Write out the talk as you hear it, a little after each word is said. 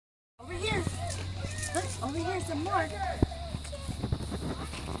Over here, some more.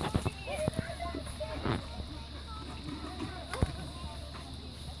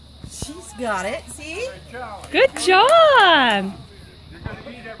 She's got it, see? Good job!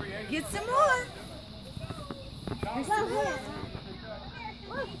 Get some more.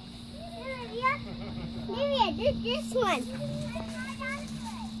 Maybe this one.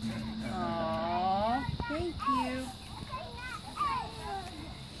 Aww, thank you.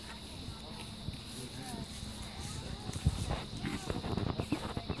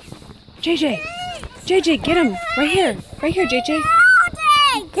 JJ, get him! Right here, JJ.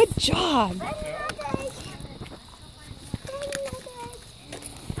 Good job!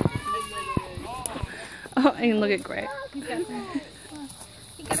 Oh, and look at Greg. He got a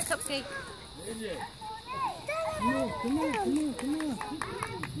cupcake. Come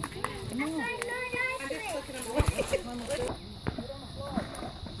on.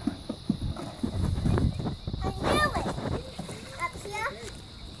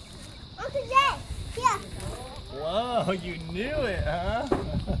 Wow, you knew it, huh?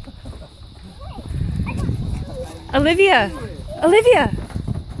 Olivia!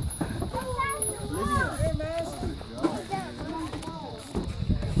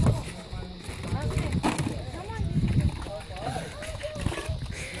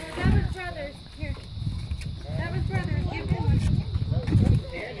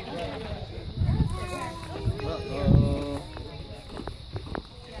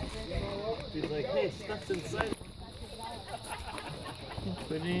 He's like, hey, stuff's inside.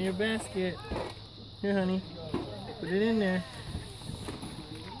 Put it in your basket. Here, honey. Put it in there.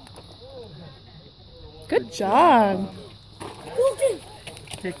 Good job!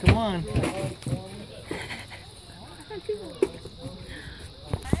 Okay, come on.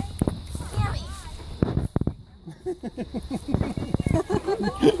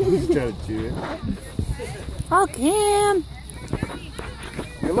 He's trying to chew it. Oh, Cam!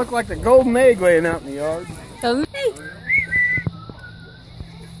 You look like the golden egg laying out in the yard.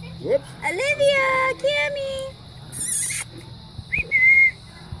 Whoops. Olivia, Cammy.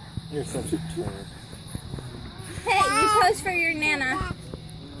 You're such a turd. Hey, you pose for your Nana.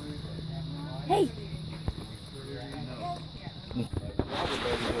 Hey.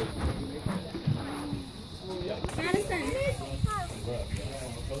 Madison.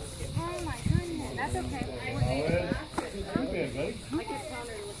 Oh my goodness, that's okay.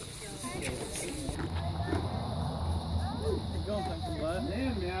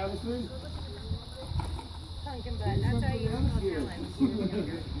 Pumpkin butt, that's how you know feeling.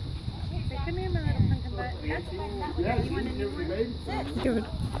 Say, come here, my little pumpkin butt. That's fine. Yeah, you want a new one? Sit. Good.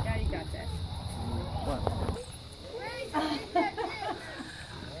 Daddy got this.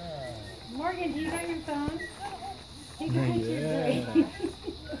 Morgan, do you have your phone? You can put your break. I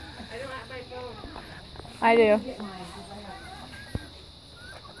don't have my phone. I do.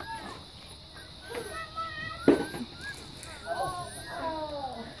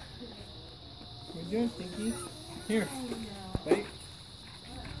 What are you doing, Stinky? Here. Wait.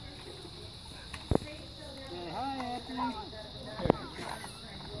 Hi, Anthony.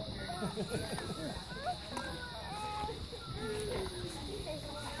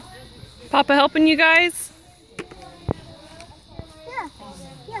 Papa helping you guys?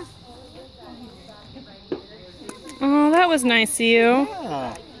 Yeah. Oh, that was nice of you.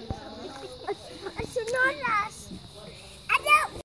 Yeah.